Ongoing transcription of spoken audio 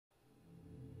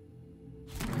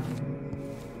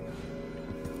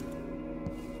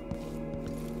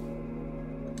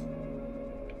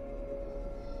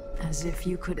As if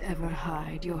you could ever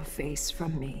hide your face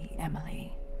from me,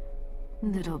 Emily.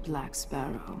 Little Black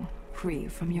Sparrow, free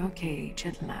from your cage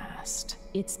at last.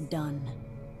 It's done.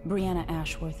 Brianna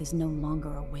Ashworth is no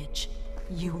longer a witch.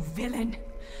 You villain!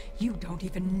 You don't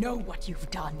even know what you've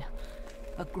done.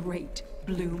 A great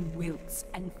bloom wilts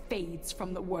and fades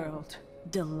from the world.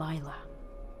 Delilah,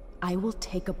 I will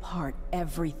take apart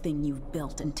everything you've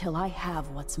built until I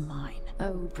have what's mine.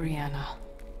 Oh, Brianna.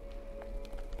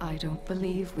 I don't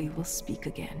believe we will speak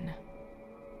again.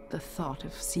 The thought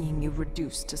of seeing you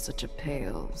reduced to such a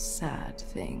pale, sad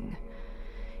thing.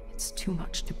 It's too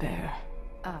much to bear.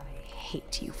 I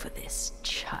hate you for this,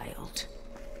 child.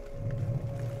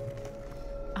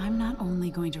 I'm not only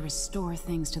going to restore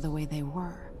things to the way they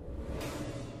were,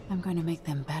 I'm going to make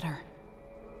them better.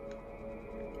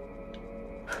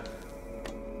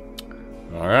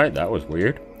 Alright, that was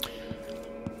weird.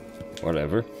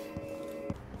 Whatever.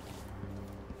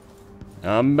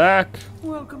 I'm back.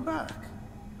 Welcome back.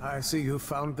 I see you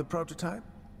found the prototype.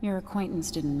 Your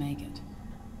acquaintance didn't make it.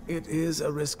 It is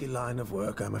a risky line of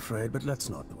work, I'm afraid, but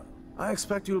let's not dwell. I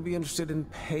expect you'll be interested in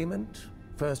payment.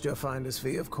 First your finder's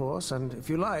fee, of course, and if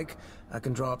you like, I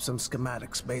can draw up some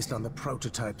schematics based on the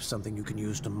prototype, something you can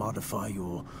use to modify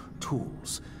your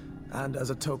tools. And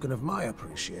as a token of my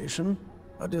appreciation,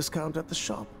 a discount at the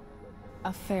shop.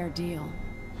 A fair deal.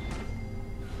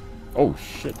 Oh,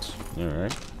 shit.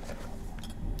 Alright.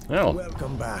 Well.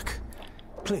 Welcome back.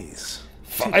 Please.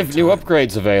 5 new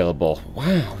upgrades available.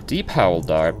 Wow. Deep Howl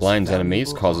Dart blinds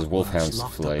enemies, causes wolfhounds to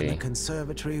flee.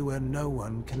 Conservatory where no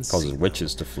one can Causes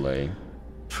witches to flee.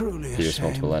 Truly Pierce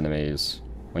multiple enemies.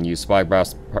 When you spy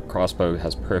brass crossbow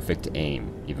has perfect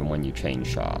aim, even when you change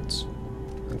shots.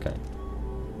 Okay.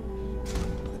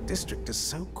 The district is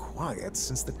so quiet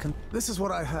since the this is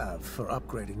what I have for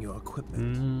upgrading your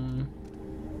equipment.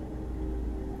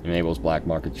 Enables black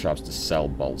market shops to sell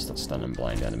bolts that stun and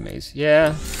blind enemies.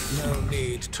 Yeah. No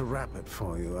need to wrap it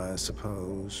for you, I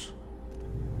suppose.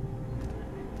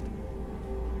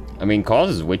 I mean,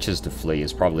 causes witches to flee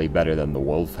is probably better than the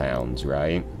wolfhounds,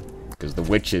 right? Because the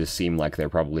witches seem like they're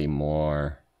probably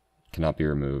more... cannot be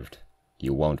removed.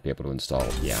 You won't be able to install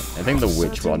it. Yeah, I think the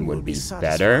witch one would be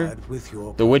better.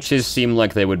 The witches seem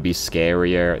like they would be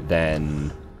scarier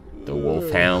than the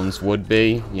wolfhounds would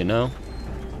be, you know?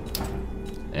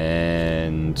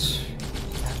 And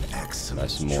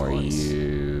that's more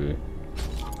you.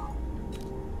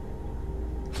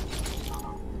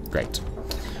 Great.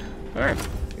 All right,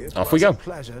 off we go.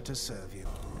 Pleasure to serve you.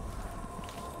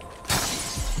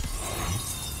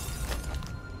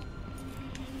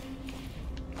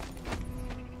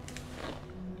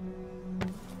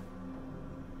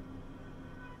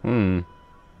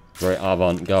 Very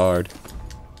avant-garde.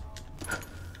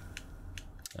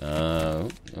 Oh.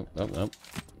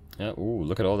 Yeah, ooh,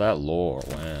 look at all that lore.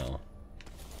 Wow.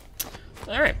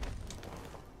 Alright.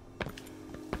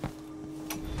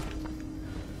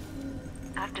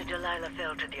 After Delilah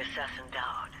fell to the assassin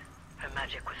Dowd, her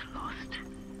magic was lost,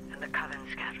 and the coven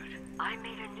scattered. I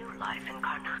made a new life in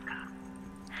Karnaca.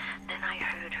 Then I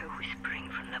heard her whispering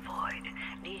from the void,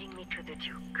 leading me to the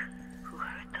Duke, who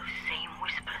heard those same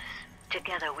whispers.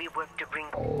 Together we worked to bring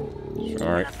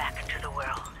Delilah back to the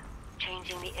world,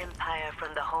 changing the Empire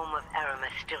from the home of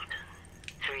Aramis Stilton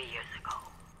 3 years ago.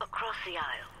 Across the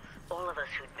Isles, all of us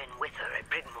who'd been with her at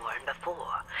Brigmore and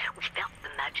before, we felt the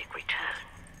magic return.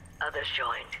 Others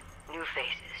joined. New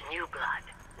faces, new blood.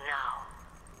 Now,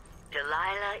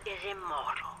 Delilah is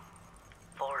immortal.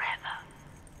 Forever.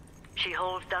 She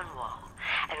holds Dunwall,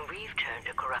 and we've turned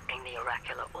to corrupting the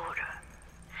oracular order.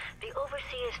 The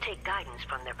overseers take guidance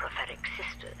from their prophetic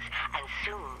sisters, and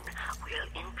soon we'll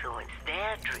influence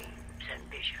their dreams and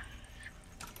visions.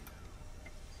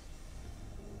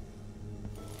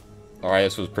 Alright,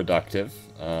 this was productive.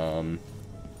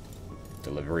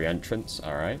 Delivery entrance.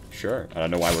 Alright, sure. I don't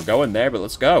know why we're going there, but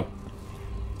let's go.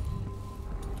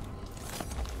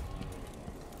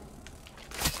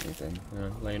 Anything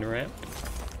laying around?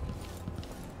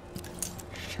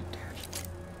 Shit, dude.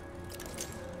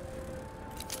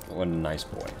 What a nice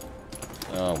boy.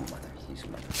 Oh, mother. He's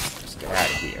mother. Just get out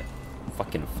of here.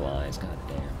 Fucking flies,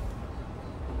 goddamn.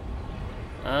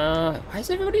 Why is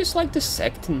everybody just like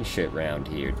dissecting shit around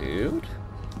here, dude?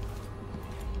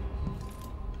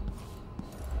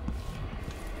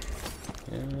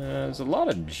 There's a lot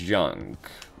of junk.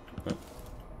 Oh.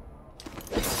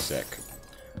 Sick.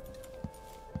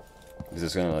 Is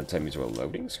this gonna take me to a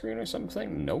loading screen or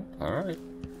something? Nope. Alright.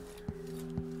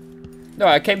 No,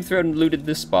 I came through and looted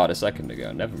this spot a second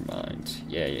ago. Never mind.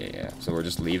 Yeah. So we're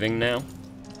just leaving now?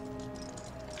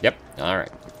 Yep.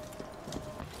 Alright.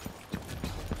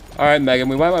 Alright, Megan,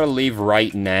 we might want to leave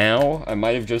right now. I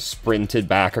might have just sprinted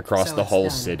back across So the it's whole done.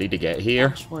 city to get here.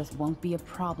 Ashworth won't be a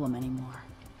problem anymore.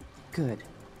 Good.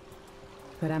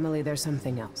 But Emily, there's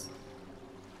something else.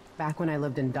 Back when I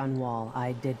lived in Dunwall,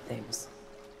 I did things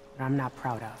that I'm not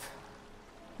proud of.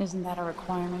 Isn't that a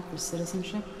requirement for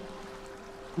citizenship?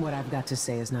 What I've got to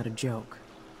say is not a joke.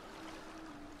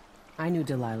 I knew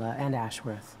Delilah and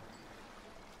Ashworth.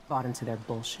 Bought into their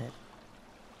bullshit.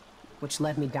 Which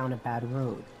led me down a bad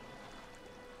road.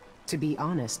 To be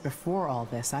honest, before all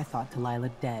this, I thought Delilah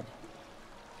dead.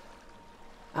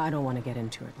 I don't want to get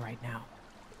into it right now.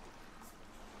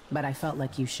 But I felt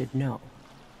like you should know.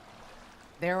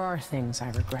 There are things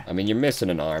I regret. I mean, you're missing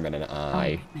an arm and an eye.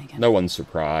 right, Megan. No one's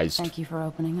surprised. Thank you for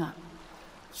opening up.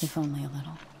 If only a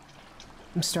little.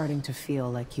 I'm starting to feel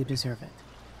like you deserve it.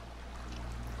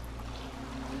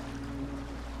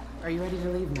 Are you ready to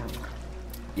leave now?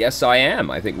 Yes, I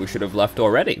am. I think we should have left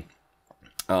already.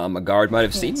 A guard might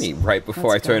have seen me right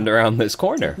before I turned around this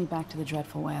corner. Take me back to the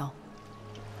Dreadful Whale.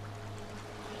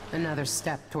 Another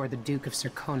step toward the Duke of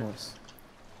Serkonos.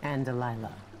 And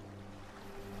Delilah.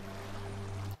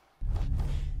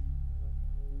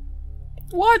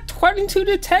 What? 22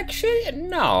 detection?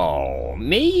 No.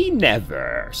 Me?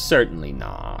 Never. Certainly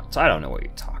not. I don't know what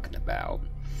you're talking about.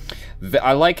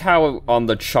 I like how on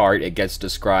the chart it gets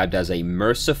described as a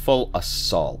merciful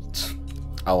assault.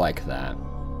 I like that.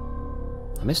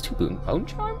 I missed 2 bone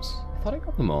charms? I thought I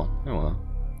got them all. Oh well.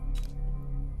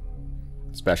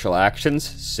 Special actions?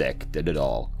 Sick. Did it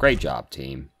all. Great job,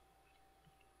 team.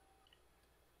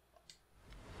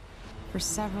 For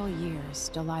several years,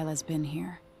 Delilah's been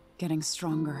here, getting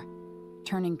stronger,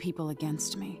 turning people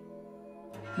against me.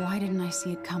 Why didn't I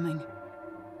see it coming?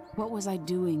 What was I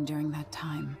doing during that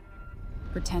time?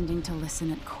 Pretending to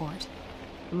listen at court,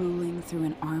 ruling through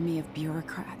an army of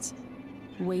bureaucrats,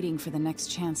 waiting for the next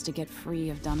chance to get free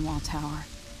of Dunwall Tower.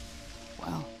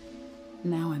 Well,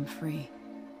 now I'm free.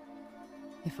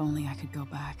 If only I could go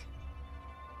back.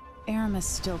 Aramis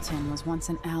Stilton was once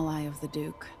an ally of the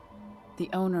Duke, the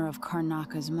owner of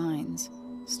Karnaka's mines.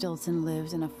 Stilton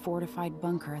lived in a fortified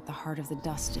bunker at the heart of the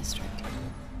Dust District.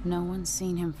 No one's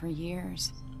seen him for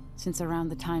years, since around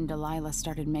the time Delilah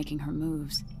started making her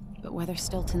moves. But whether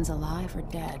Stilton's alive or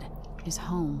dead, his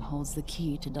home holds the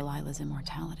key to Delilah's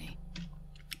immortality.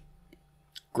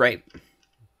 Great.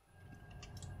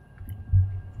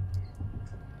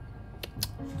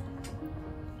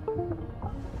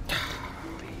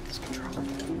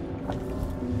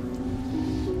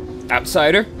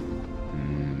 Outsider?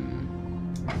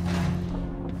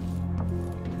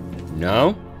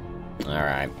 No?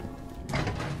 Alright.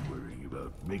 Worrying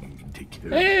about Megan can take care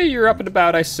of Hey, you're up and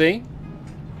about, I see.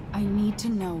 I need to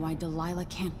know why Delilah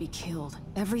can't be killed.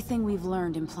 Everything we've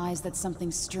learned implies that something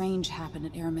strange happened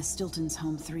at Aramis Stilton's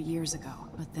home 3 years ago,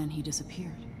 but then he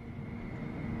disappeared.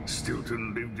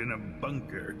 Stilton lived in a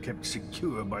bunker kept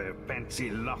secure by a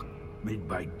fancy lock made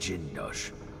by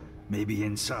Jindosh. Maybe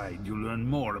inside you'll learn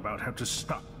more about how to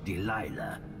stop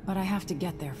Delilah. But I have to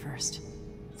get there first.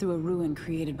 Through a ruin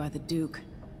created by the Duke,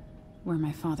 where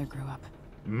my father grew up.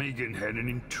 Megan had an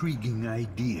intriguing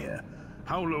idea.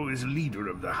 Paolo is leader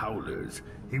of the Howlers.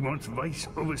 He wants Vice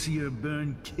Overseer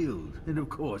Byrne killed, and of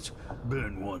course,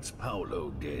 Byrne wants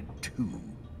Paolo dead too.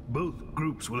 Both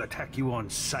groups will attack you on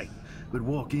sight, but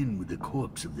walk in with the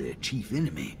corpse of their chief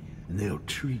enemy, and they'll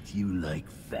treat you like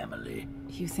family.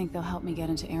 You think they'll help me get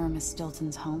into Aramis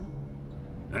Stilton's home?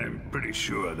 I'm pretty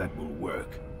sure that will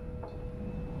work.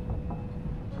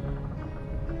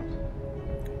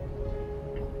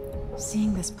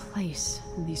 Seeing this place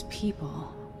and these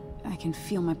people, I can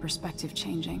feel my perspective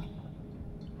changing.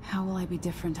 How will I be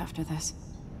different after this?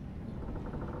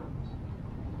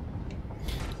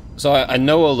 So I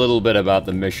know a little bit about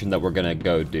the mission that we're gonna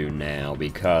go do now,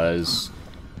 because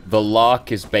the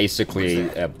lock is basically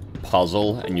a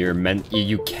puzzle, and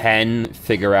you can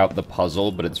figure out the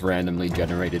puzzle, but it's randomly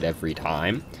generated every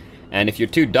time. And if you're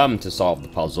too dumb to solve the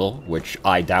puzzle, which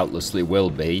I doubtlessly will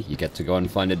be, you get to go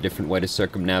and find a different way to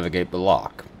circumnavigate the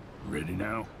lock. Ready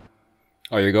now?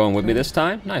 Oh, you're going with me this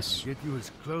time? Nice. Get you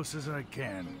as close as I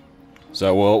can.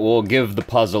 So we'll give the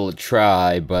puzzle a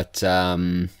try, but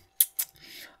I'm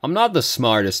not the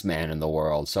smartest man in the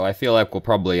world, so I feel like we'll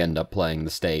probably end up playing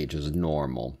the stage as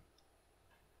normal.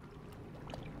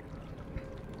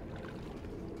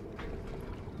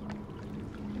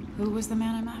 Who was the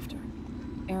man I'm after?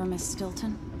 Aramis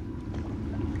Stilton?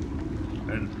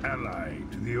 An ally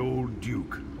to the old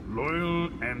Duke, loyal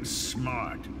and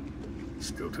smart.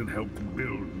 Stilton helped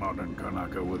build modern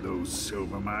Karnaka with those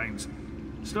silver mines.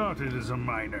 Started as a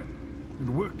miner,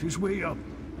 and worked his way up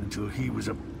until he was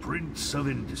a prince of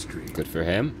industry. Good for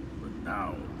him. But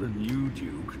Now, the new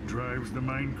Duke drives the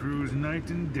mine crews night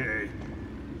and day.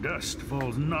 Dust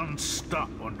falls non-stop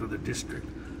onto the district.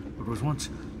 What was once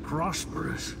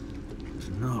prosperous is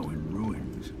now in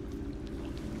ruins.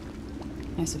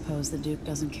 I suppose the Duke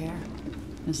doesn't care,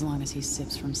 as long as he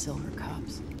sips from silver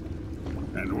cups.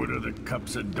 And what are the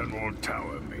cups at Dunwall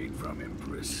Tower made from,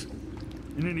 Empress?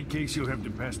 In any case, you'll have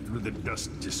to pass through the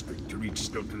Dust District to reach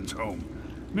Stilton's home.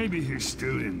 Maybe he's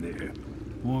still in there,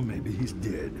 or maybe he's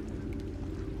dead.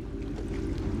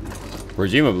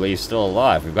 Presumably he's still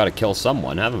alive. We've got to kill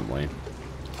someone, haven't we?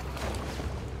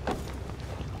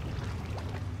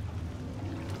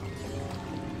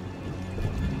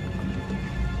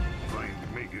 Find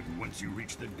Megan once you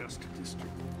reach the Dust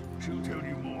District. She'll tell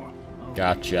you more.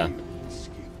 Gotcha.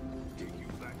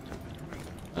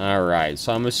 Alright,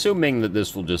 so I'm assuming that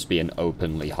this will just be an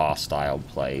openly hostile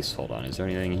place. Hold on, is there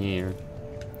anything here?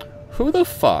 Who the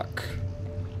fuck?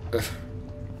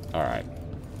 Alright.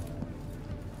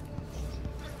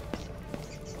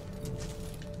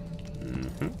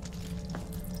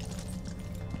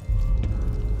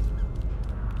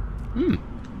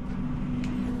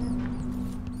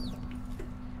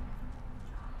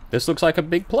 This looks like a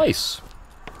big place.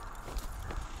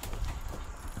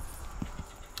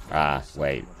 Ah,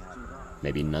 wait.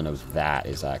 Maybe none of that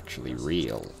is actually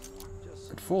real.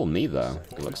 Could fool me, though.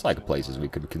 It looks like places we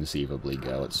could conceivably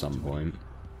go at some point.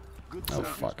 Oh,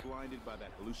 fuck. Blinded by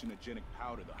that hallucinogenic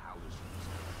powder the Howlers use,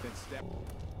 then stepped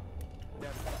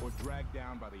or dragged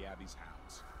down by the Abbey's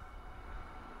hounds.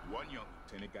 One young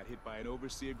lieutenant got hit by an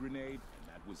overseer grenade, and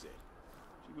that was it.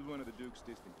 She was one of the Duke's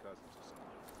distant cousins or something.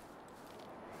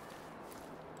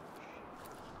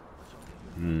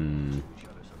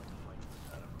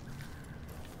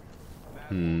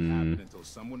 That won't happen until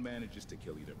someone manages to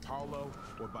kill either Paulo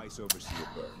or Vice Overseer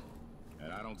Byrne.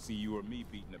 And I don't see you or me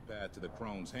beating a path to the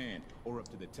Crone's hand or up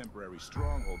to the temporary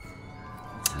stronghold.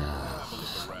 Have a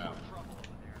look around.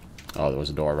 Oh, there was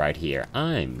a door right here.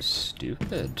 I'm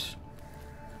stupid.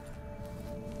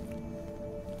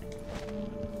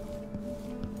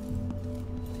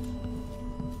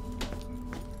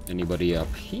 Anybody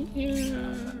up here?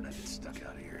 I get stuck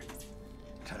out here.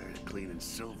 Tired of cleaning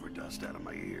silver dust out of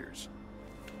my ears.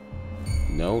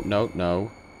 No, no, no.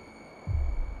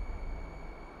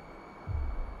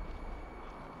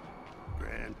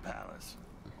 Grand Palace.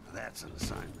 That's an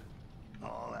assignment.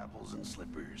 All apples and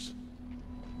slippers.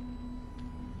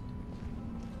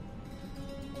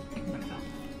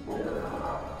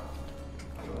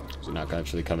 Is it not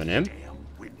actually coming in? Damn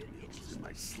windmills in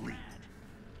my sleep.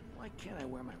 Why can't I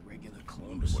wear my regular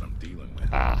Wonder clothes? what I'm dealing with.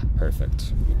 Ah,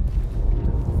 perfect.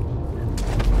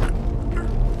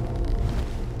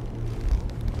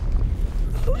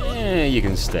 Eh, you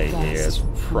can stay here. It's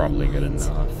probably good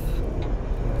enough.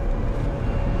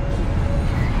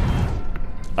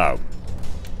 Oh.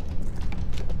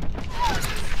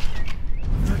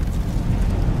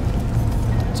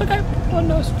 It's okay. One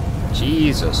knows.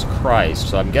 Jesus Christ.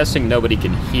 So I'm guessing nobody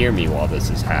can hear me while this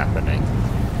is happening.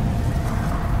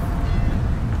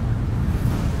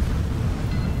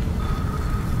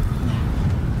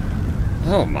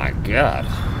 Oh my god.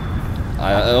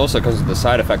 It also comes with the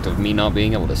side effect of me not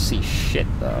being able to see shit,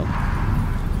 though.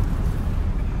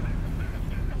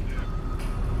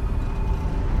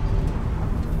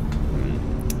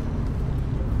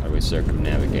 How do we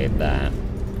circumnavigate that?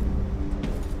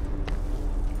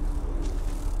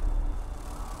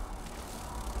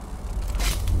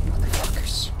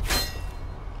 Motherfuckers.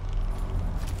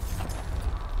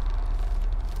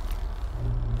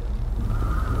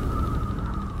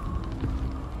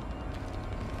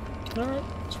 Alright,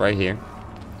 it's right here.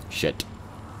 Shit.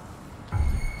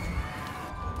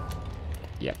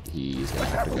 Yep, he's gonna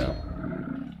have to go.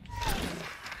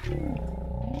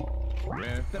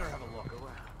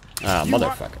 Ah,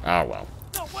 motherfucker. Ah, well.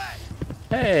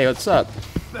 Hey, what's up?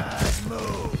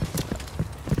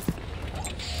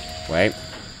 Wait.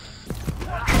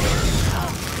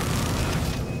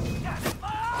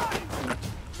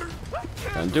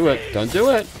 Don't do it. Don't do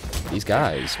it. These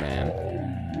guys, man.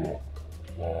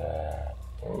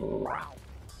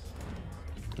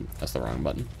 That's the wrong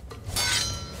button.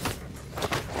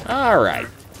 Alright.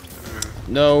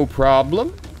 No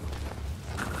problem.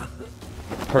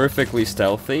 Perfectly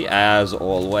stealthy, as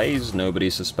always. Nobody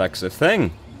suspects a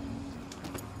thing.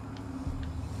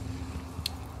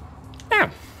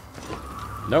 Now.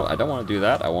 No, I don't want to do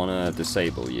that. I want to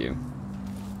disable you.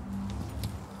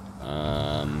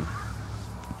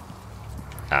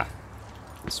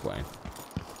 This way.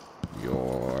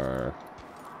 You're...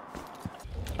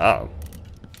 Oh.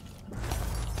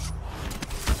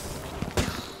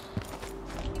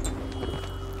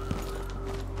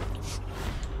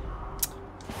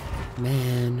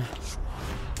 Man.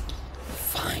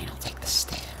 Fine, I'll take the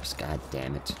stairs. God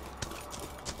damn it.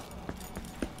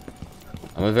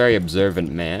 I'm a very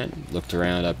observant man. Looked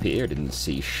around up here, didn't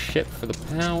see shit for the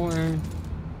power.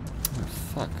 Oh,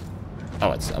 fuck.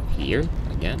 Oh, it's up here?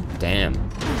 Again? Damn.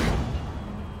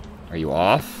 Are you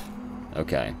off?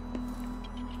 Okay.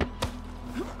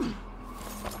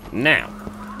 Now.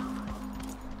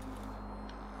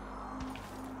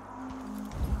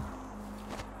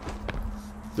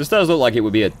 This does look like it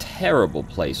would be a terrible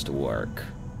place to work.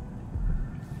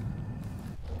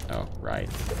 Oh, right.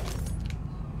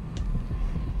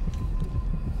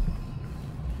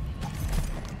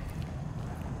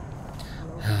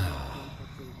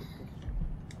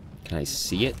 Can I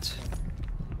see it?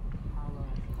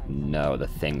 No, the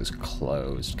thing's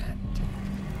closed. God damn.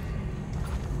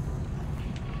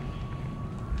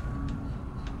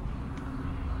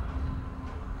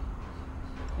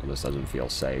 Well, this doesn't feel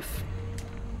safe.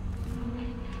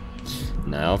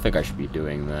 No, I don't think I should be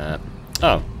doing that.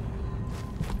 Oh.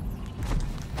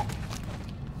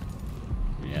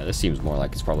 Yeah, this seems more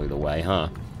like it's probably the way, huh?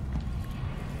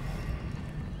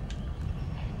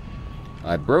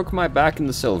 I broke my back in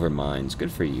the silver mines.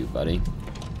 Good for you, buddy.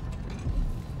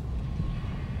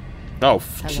 Oh,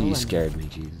 she scared me,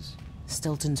 Jesus.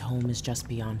 Stilton's home is just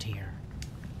beyond here.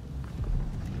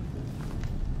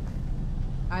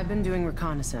 I've been doing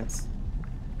reconnaissance,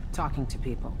 talking to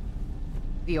people.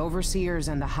 The Overseers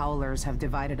and the Howlers have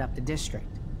divided up the district.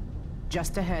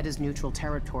 Just ahead is neutral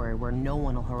territory where no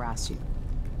one will harass you.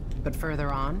 But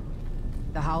further on,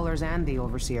 the Howlers and the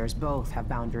Overseers both have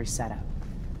boundaries set up.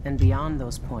 And beyond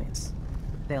those points,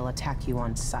 they'll attack you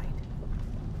on sight.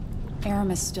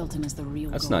 Aramis Stilton is the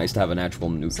real That's goal. nice to have an actual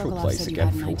neutral Sokolov place said you again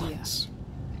had an for idea. once.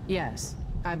 Yes,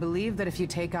 I believe that if you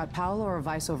take out Paolo or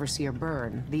Vice Overseer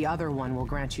Byrne, the other one will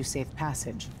grant you safe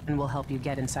passage, and will help you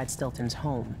get inside Stilton's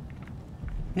home.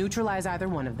 Neutralize either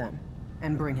one of them,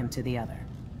 and bring him to the other.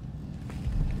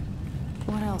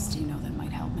 What else do you know that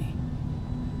might help me?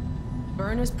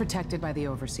 Byrne is protected by the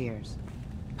Overseers.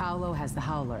 Paolo has the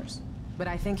Howlers, but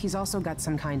I think he's also got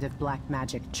some kind of black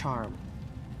magic charm.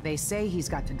 They say he's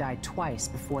got to die twice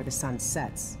before the sun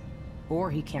sets,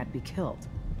 or he can't be killed.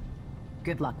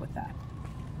 Good luck with that.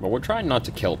 Well, we're trying not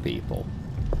to kill people.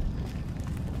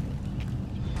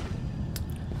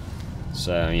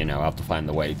 So, you know, I'll have to find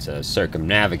the way to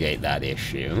circumnavigate that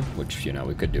issue, which, you know,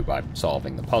 we could do by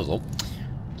solving the puzzle.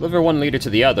 Deliver one leader to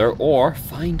the other, or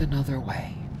find another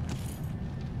way.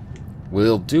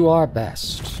 We'll do our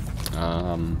best.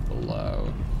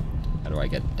 Below. How do I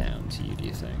get down to you, do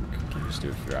you think? Can you just do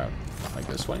it throughout, like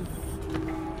this way?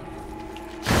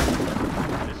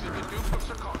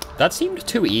 That seemed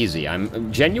too easy.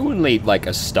 I'm genuinely, like,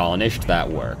 astonished that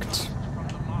worked.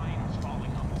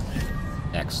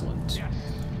 Excellent.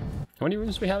 How many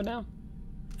rooms do we have now?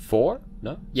 4?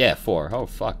 No? Yeah, 4. Oh,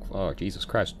 fuck. Oh, Jesus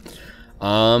Christ.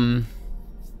 During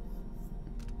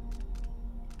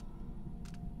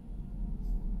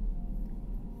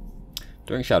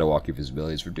Shadow Walk, your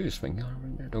visibility is reduced.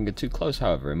 Don't get too close,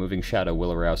 however. A moving shadow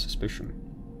will arouse suspicion.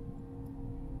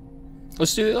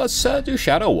 Let's do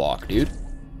Shadow Walk, dude.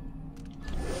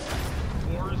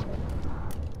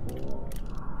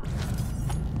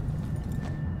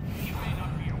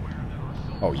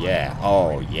 Oh yeah,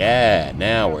 oh yeah,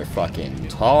 now we're fucking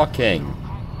talking.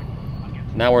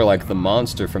 Now we're like the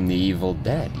monster from the Evil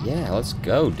Dead. Yeah, let's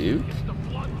go, dude.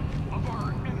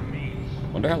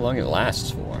 Wonder how long it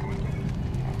lasts for.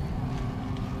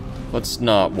 Let's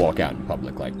not walk out in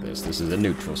public like this. This is a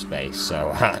neutral space,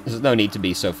 so there's no need to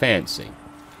be so fancy.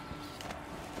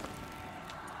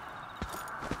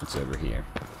 What's over here?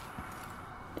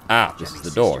 Ah, this is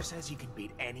the door. Says you can beat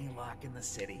any lock in the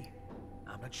city.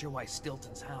 I'm not sure why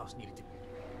Stilton's house needed to.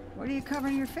 What are you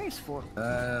covering your face for?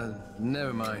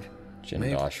 Never mind.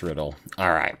 Jindosh riddle.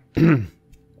 Alright.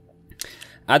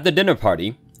 At the dinner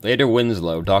party, Lady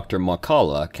Winslow, Dr.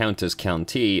 Makala, Countess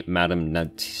County, Madame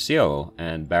Natio,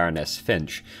 and Baroness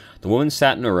Finch. The women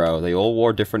sat in a row, they all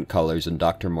wore different colors, and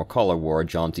Dr. Makala wore a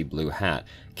jaunty blue hat.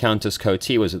 Countess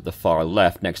Coty was at the far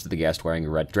left, next to the guest wearing a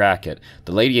red jacket.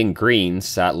 The lady in green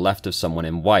sat left of someone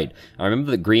in white. I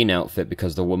remember the green outfit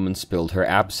because the woman spilled her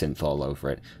absinthe all over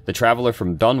it. The traveler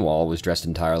from Dunwall was dressed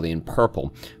entirely in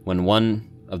purple. When one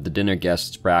of the dinner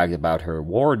guests bragged about her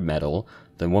ward medal,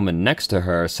 The woman next to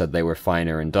her said they were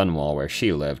finer in Dunwall, where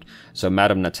she lived, so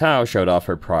Madame Natal showed off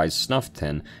her prized snuff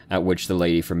tin, at which the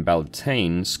lady from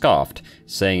Beltane scoffed,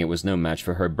 saying it was no match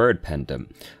for her bird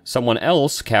pendant. Someone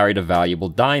else carried a valuable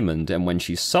diamond, and when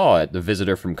she saw it, the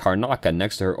visitor from Karnaca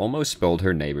next to her almost spilled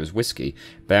her neighbor's whiskey.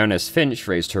 Baroness Finch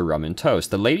raised her rum and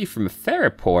toast. The lady from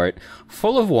Fairport,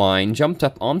 full of wine, jumped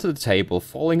up onto the table,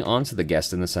 falling onto the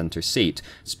guest in the center seat,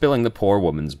 spilling the poor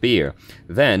woman's beer.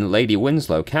 Then Lady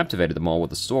Winslow captivated them all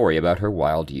with a story about her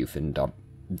wild youth in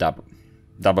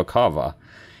Dabokava.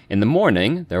 In the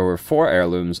morning, there were 4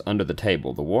 heirlooms under the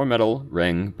table: the war medal,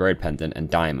 ring, bird pendant, and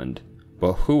diamond.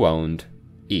 But who owned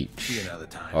each?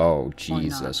 Oh,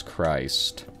 Jesus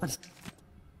Christ.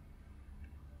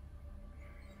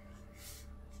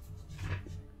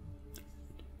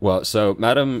 Well, so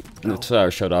Madame Natal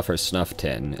showed off her snuff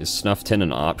tin. Is snuff tin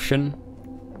an option?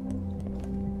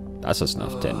 That's a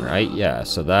snuff tin, right? Yeah,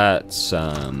 so that's,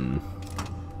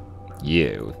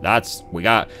 you. We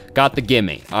got the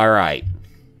gimme. Alright.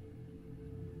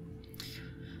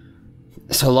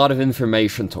 So a lot of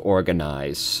information to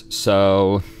organize.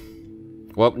 So,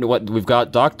 what we've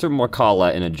got Dr.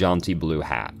 Morcalla in a jaunty blue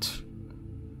hat.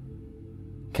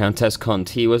 Countess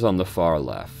Conti was on the far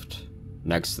left,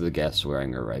 next to the guest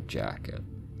wearing a red jacket.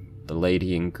 The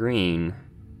lady in green...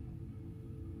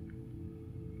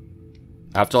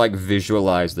 I have to, like,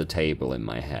 visualize the table in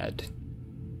my head.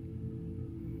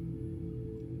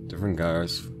 Different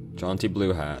guys. Jaunty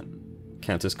blue hat.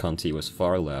 Countess Conti was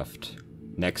far left,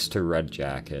 next to red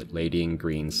jacket. Lady in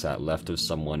green sat left of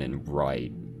someone in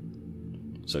right.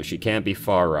 So she can't be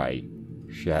far right.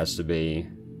 She has to be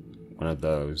one of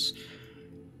those.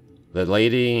 The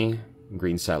lady in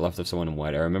green sat left of someone in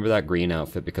white. I remember that green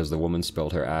outfit because the woman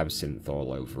spilled her absinthe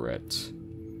all over it.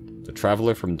 The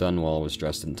traveler from Dunwall was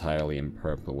dressed entirely in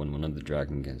purple. When one of the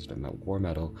dragon guests about war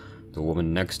medal, the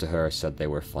woman next to her said they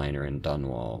were finer in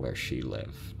Dunwall, where she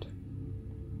lived.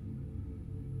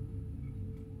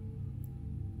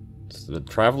 So the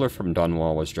traveler from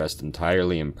Dunwall was dressed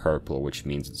entirely in purple, which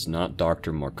means it's not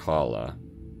Dr. Morcalla.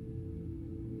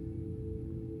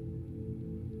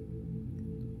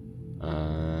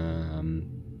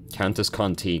 Countess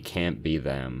Conti can't be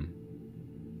them,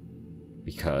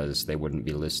 because they wouldn't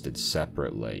be listed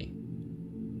separately.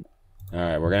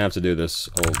 Alright, we're gonna have to do this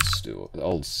old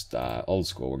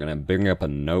school. We're gonna bring up a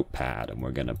notepad and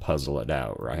we're gonna puzzle it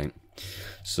out, right?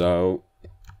 So,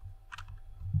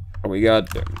 what we gotta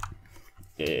do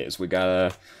is we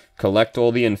gotta collect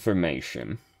all the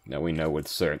information that we know with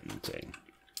certainty.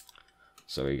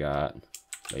 So we got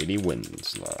Lady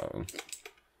Winslow.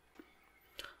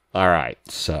 Alright,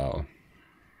 so...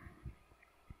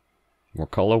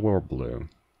 What color wore blue?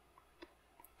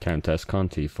 Countess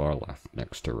Conti far left,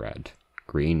 next to red.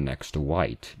 Green next to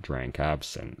white, drank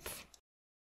absinthe.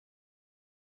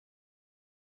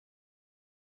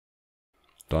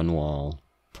 Dunwall,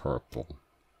 purple.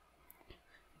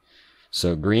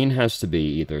 So green has to be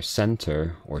either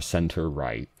center or center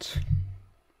right.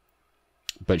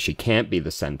 But she can't be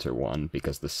the center one,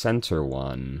 because the center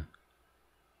one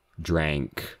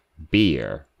drank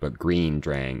beer, but green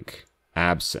drank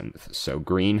absinthe. So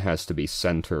green has to be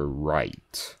center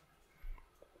right.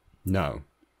 No,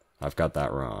 I've got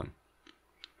that wrong.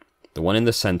 The one in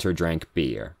the center drank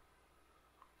beer.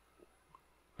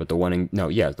 But the one in... No,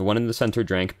 yeah, the one in the center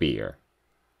drank beer.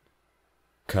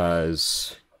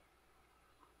 'Cause...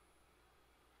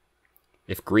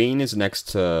 if green is next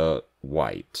to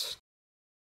white...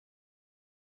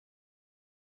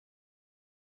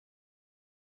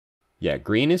 Yeah,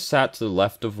 green is sat to the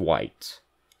left of white.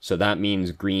 So that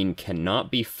means green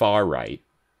cannot be far right,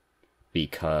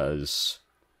 because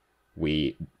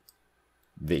she's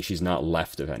not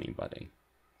left of anybody.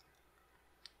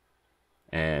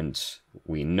 And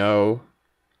we know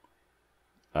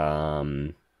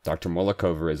Dr.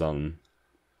 Molokova is on,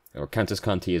 or Countess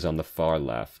Conti is on the far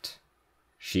left.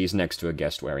 She's next to a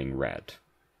guest wearing red.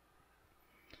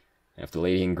 And if the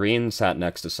lady in green sat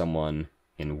next to someone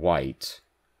in white,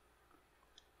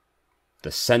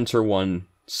 the center one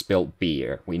spilt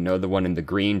beer. We know the one in the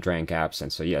green drank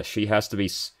absinthe. So yes, she has to be...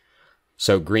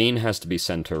 So green has to be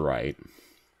center right.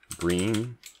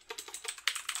 Green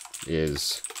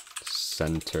is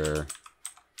center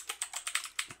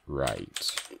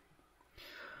right.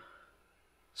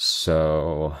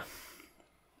 So...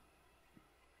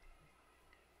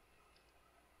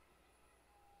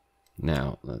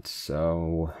 now,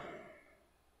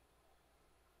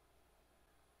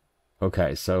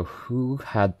 okay, so who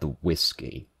had the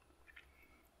whiskey?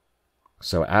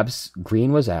 So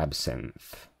green was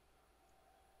absinthe.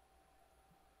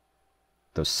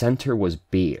 The center was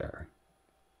beer.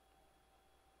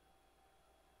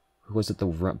 Who was it? The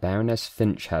Baroness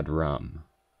Finch had rum.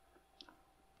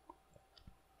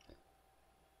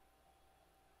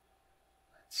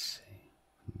 Let's see.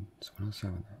 Someone else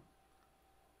having that.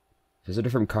 Visitor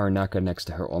from Karnaka next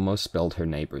to her almost spilled her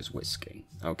neighbor's whiskey.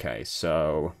 Okay,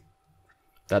 so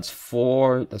that's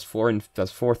four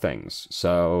things.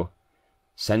 So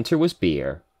center was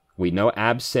beer. We know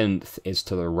absinthe is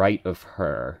to the right of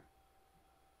her.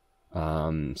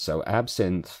 So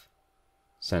absinthe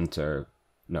center,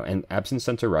 no, and absinthe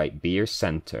center right, beer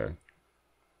center.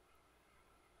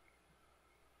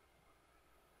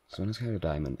 Someone's got a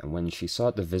diamond, and when she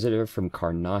saw the visitor from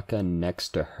Karnaka next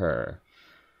to her.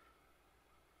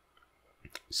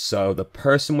 So the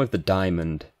person with the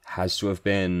diamond has to have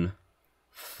been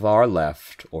far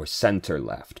left or center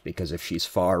left, because if she's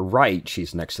far right,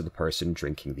 she's next to the person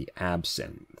drinking the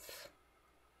absinthe.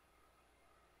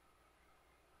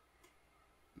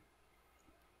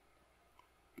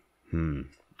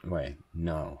 Wait,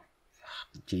 no.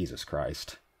 Jesus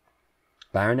Christ.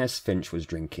 Baroness Finch was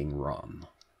drinking rum.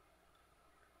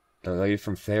 The lady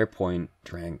from Fairpoint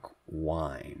drank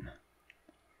wine.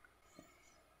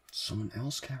 Someone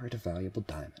else carried a valuable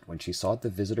diamond. When she saw the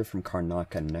visitor from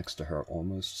Karnaka next to her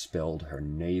almost spilled her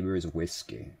neighbor's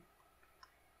whiskey.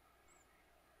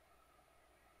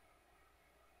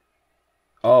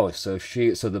 Oh, so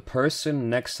the person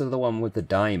next to the one with the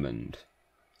diamond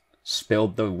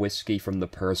spilled the whiskey from the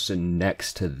person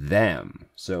next to them.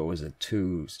 So it was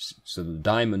so the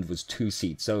diamond was 2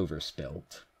 seats over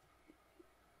spilled.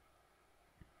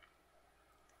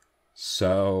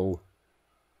 So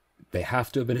they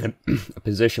have to have been in a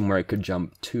position where it could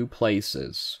jump 2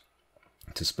 places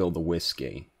to spill the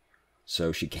whiskey.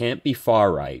 So she can't be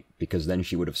far right, because then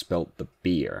she would have spilt the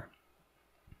beer.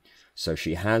 So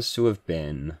she has to have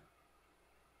been,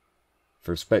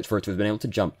 for it to have been able to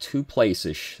jump 2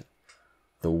 places,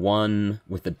 the one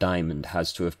with the diamond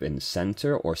has to have been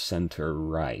center or center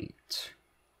right.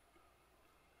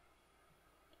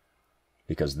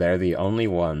 Because they're the only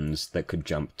ones that could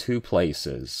jump 2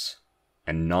 places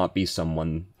and not be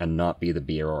the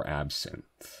beer or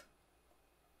absinthe.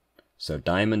 So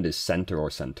diamond is center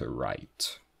or center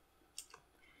right.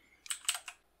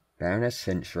 Baroness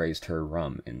Finch raised her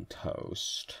rum in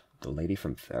toast. The lady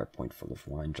from Fairpoint, full of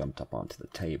wine, jumped up onto the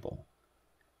table,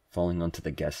 falling onto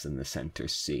the guest in the center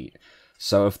seat.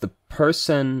 So if the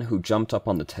person who jumped up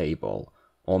on the table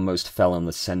almost fell on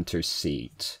the center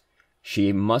seat,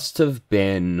 she must have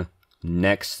been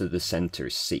next to the center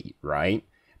seat, right?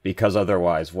 Because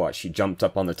otherwise, what? She jumped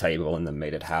up on the table and then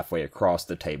made it halfway across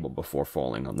the table before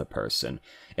falling on the person.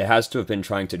 It has to have been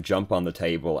trying to jump on the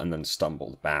table and then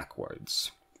stumbled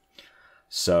backwards.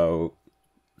 So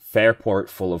Fairport,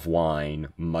 full of wine,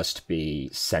 must be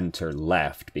center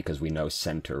left, because we know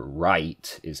center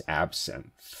right is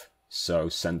absinthe. So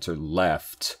center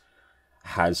left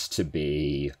has to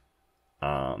be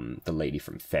the lady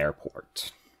from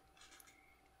Fairport.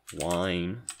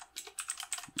 Wine,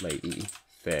 lady,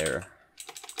 Fairport,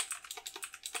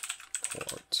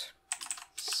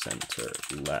 center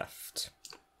left.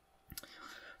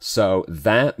 So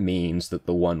that means that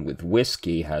the one with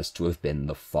whiskey has to have been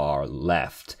the far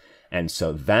left. And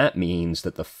so that means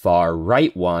that the far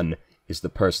right one is the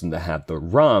person that had the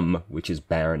rum, which is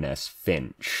Baroness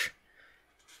Finch.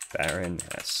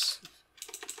 Baroness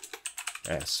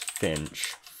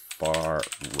Finch, far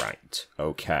right.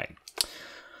 Okay.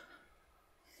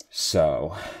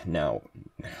 So, now,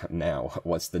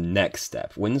 what's the next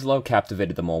step? Winslow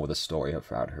captivated them all with a story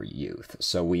about her youth.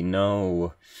 So we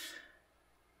know,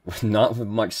 not with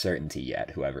much certainty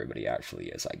yet, who everybody actually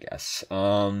is, I guess.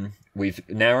 We've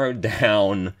narrowed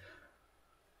down,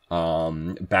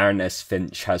 Baroness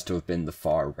Finch has to have been the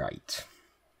far right.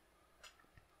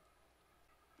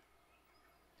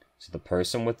 So the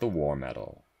person with the war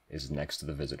medal is next to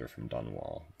the visitor from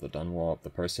Dunwall. The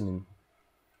person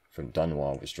from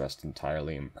Dunwall was dressed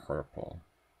entirely in purple.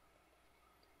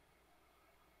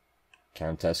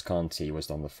 Countess Conti was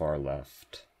on the far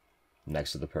left,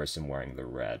 next to the person wearing the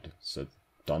red. So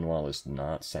Dunwall is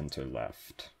not center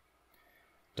left.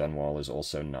 Dunwall is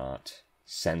also not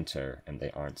center, and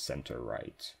they aren't center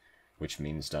right, which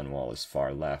means Dunwall is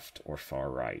far left or far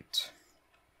right.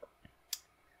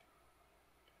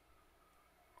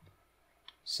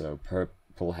 So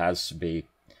purple has to be...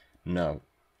 no.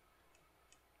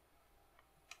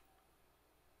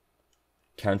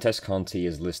 Countess Conti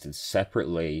is listed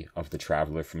separately of the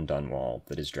traveler from Dunwall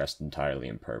that is dressed entirely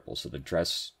in purple. So the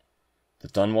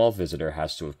Dunwall visitor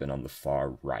has to have been on the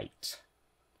far right.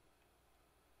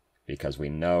 Because we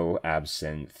know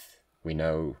absinthe, we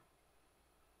know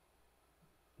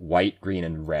white, green,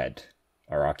 and red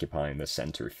are occupying the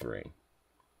center 3.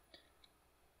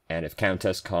 And if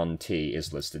Countess Conti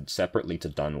is listed separately to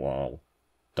Dunwall,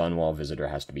 Dunwall visitor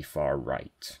has to be far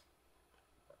right.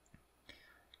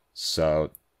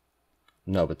 So,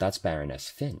 no, but that's Baroness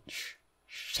Finch.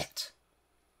 Shit.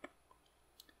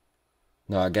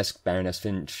 No, I guess Baroness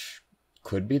Finch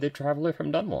could be the traveler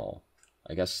from Dunwall.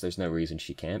 I guess there's no reason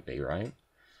she can't be, right?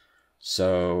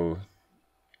 So,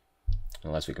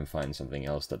 unless we can find something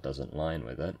else that doesn't line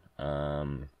with it.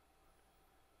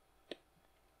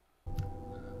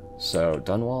 So,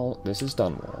 Dunwall, this is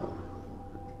Dunwall.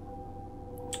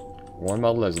 War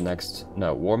Metal is next,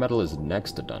 no, War Metal is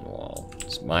next to Dunwall.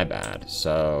 It's my bad.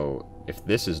 So, if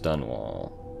this is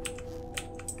Dunwall,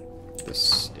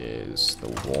 this is the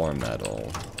War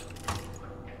Metal.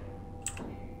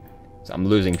 So I'm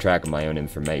losing track of my own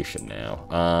information now.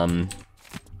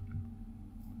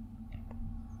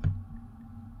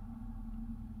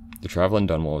 The traveler in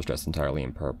Dunwall was dressed entirely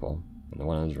in purple, and the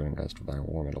one who was running guys by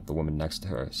War Metal, the woman next to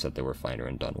her said they were finding her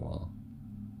in Dunwall,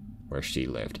 where she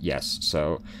lived. Yes,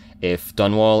 so if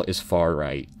Dunwall is far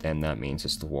right, then that means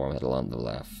it's the War Metal on the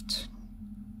left.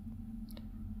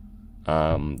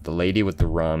 The lady with the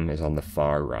rum is on the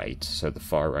far right, so the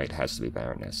far right has to be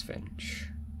Baroness Finch.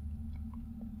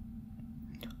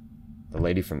 The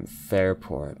lady from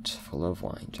Fairport, full of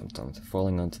wine, jumped on,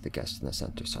 falling onto the guest in the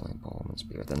center, selling a poor woman's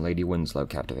beer. Then Lady Winslow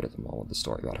captivated them all with the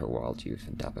story about her wild youth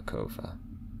in Dabakova.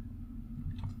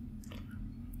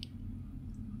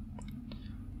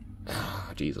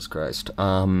 Oh, Jesus Christ.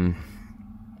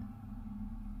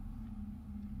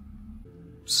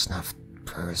 Snuffed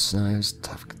purse knives,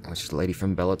 tough, which the lady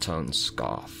from Bellatone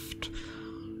scoffed,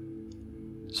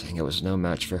 saying it was no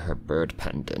match for her bird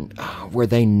pendant. Oh, were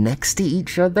they next to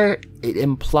each other? It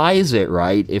implies it,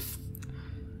 right? If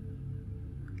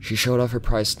she showed off her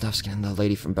prized snuffskin and the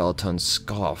lady from Bellatone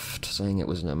scoffed, saying it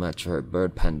was no match for her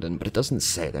bird pendant, but it doesn't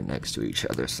say they're next to each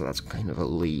other, so that's kind of a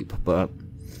leap, but...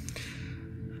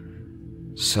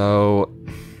 So...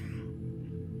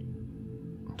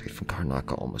 The lady from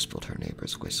Karnaca almost spilled her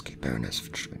neighbor's whiskey. Baroness...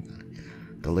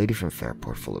 The lady from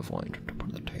Fairport, full of wine, jumped up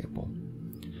on the table.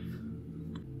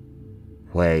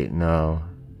 Wait, no.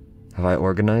 Have I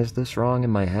organized this wrong in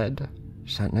my head?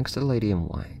 She sat next to the lady in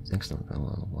white. Next to the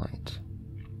woman in white.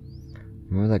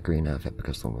 Remember that green outfit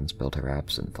because the woman spilled her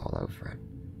absinthe all over it.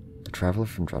 The traveler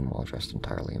from Dunwall dressed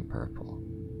entirely in purple.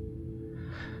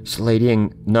 So lady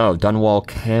in... No, Dunwall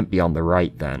can't be on the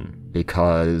right then,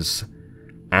 because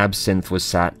absinthe was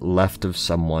sat left of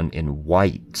someone in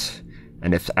white.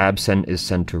 And if absinthe is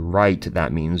center right,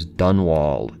 that means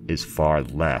Dunwall is far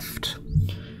left.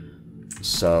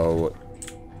 So,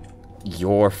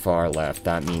 you're far left.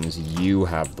 That means you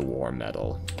have the War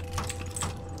Medal.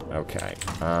 Okay.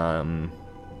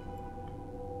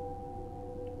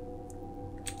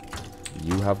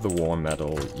 You have the War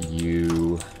Medal.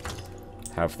 You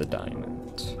have the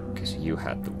diamond. Because you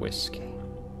had the whiskey.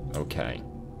 Okay.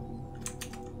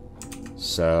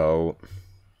 So...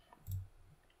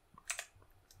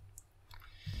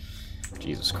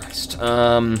 Jesus Christ.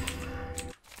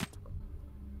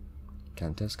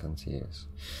 Countess Conti is.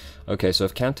 Okay, so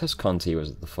if Countess Conti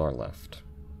was at the far left.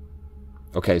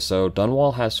 Okay, so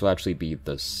Dunwall has to actually be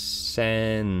the center.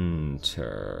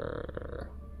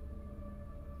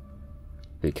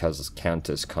 Because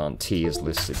Countess Conti is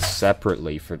listed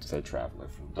separately for the traveler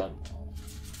from Dunwall.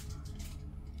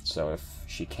 So if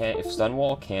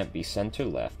Dunwall can't be center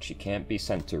left, she can't be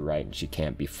center right, and she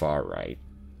can't be far right.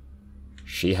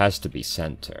 She has to be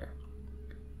center.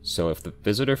 So if the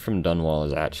visitor from Dunwall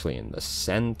is actually in the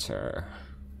center...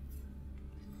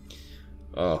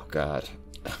 Oh, God.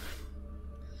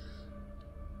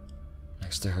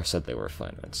 Next to her said they were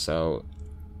fine. So...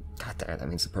 God damn it, that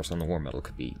means the person on the War Medal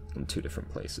could be in two different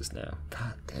places now.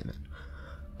 God damn it.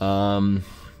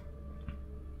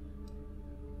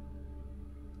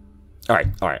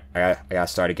 Alright. I gotta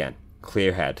start again.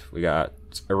 Clear head. We got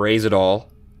erase it all.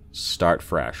 Start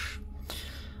fresh.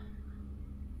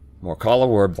 More color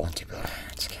word, Blondie.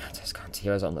 It's Countess Conti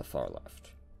on the far left.